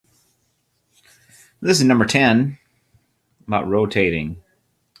This is number 10 about rotating.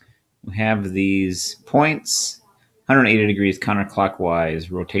 We have these points, 180 degrees counterclockwise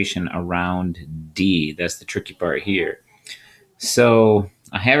rotation around D. That's the tricky part here. So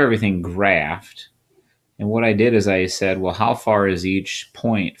I have everything graphed. And what I did is I said, well, how far is each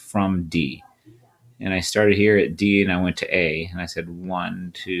point from D? And I started here at D and I went to A. And I said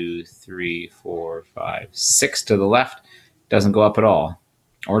 1, 2, 3, 4, 5, 6 to the left. Doesn't go up at all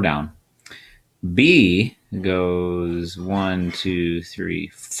or down. B goes 1, 2, 3,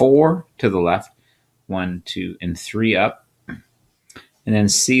 4 to the left. 1, 2, and 3 up. And then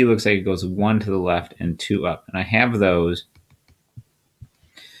C looks like it goes 1 to the left and 2 up. And I have those.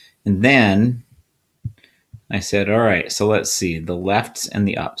 And then I said, all right, so let's see the lefts and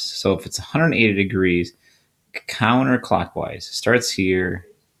the ups. So if it's 180 degrees counterclockwise, starts here,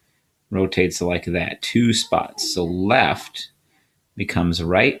 rotates like that, 2 spots. So left becomes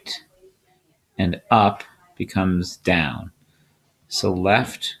right and up becomes down. So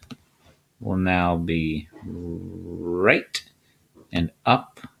left will now be right and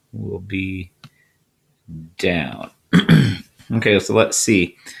up will be down. Okay, so let's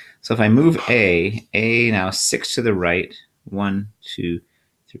see. So if I move A now 6 to the right, 1, 2,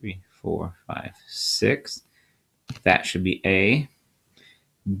 3, 4, 5, 6. That should be A.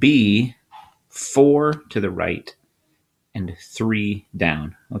 B, 4 to the right and 3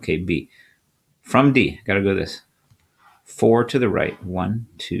 down. Okay, B. From D, gotta go this. 4 to the right, 1,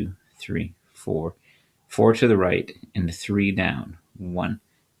 2, 3, 4. 4 to the right and 3 down. 1,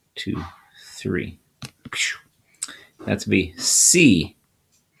 2, 3. That's B. C,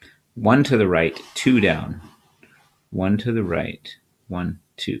 1 to the right, 2 down. 1 to the right, 1,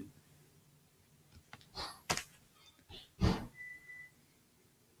 2.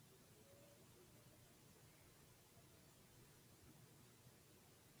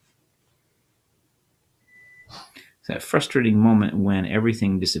 It's that frustrating moment when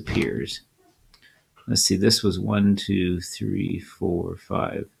everything disappears. Let's see, this was 1, 2, 3, 4,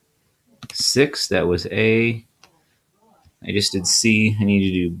 5, 6. That was A. I just did C. I need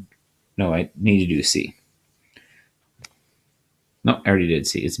to do C. No, I already did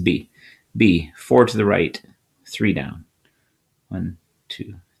C. It's B. B, 4 to the right, 3 down. 1,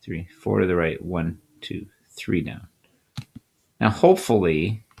 2, 3, 4 to the right, 1, 2, 3 down. Now,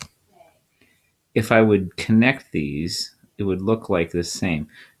 hopefully, if I would connect these, it would look like the same.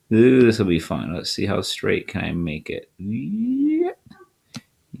 Ooh, this will be fun. Let's see how straight can I make it. Yep.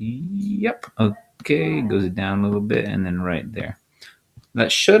 Yep. Okay, goes down a little bit and then right there.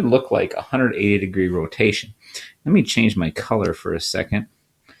 That should look like a 180 degree rotation. Let me change my color for a second.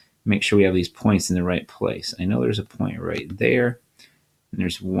 Make sure we have these points in the right place. I know there's a point right there. And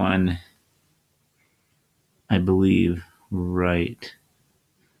there's one, I believe, right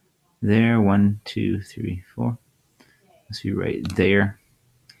there. 1, 2, 3, 4. Let's be right there.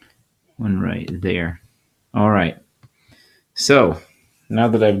 One right there. All right. So now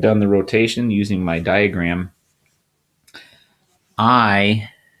that I've done the rotation using my diagram, I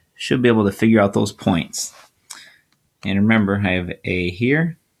should be able to figure out those points. And remember, I have A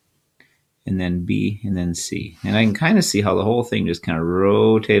here, and then B, and then C. And I can kind of see how the whole thing just kind of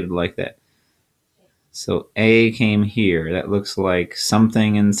rotated like that. So A came here. That looks like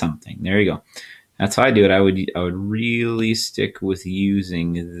something and something. There you go. That's how I do it. I would really stick with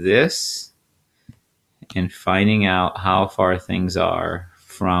using this and finding out how far things are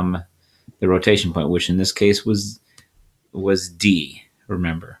from the rotation point, which in this case was D.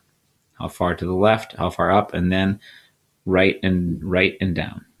 Remember, how far to the left, how far up, and then right and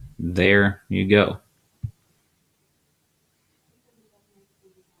down. There you go.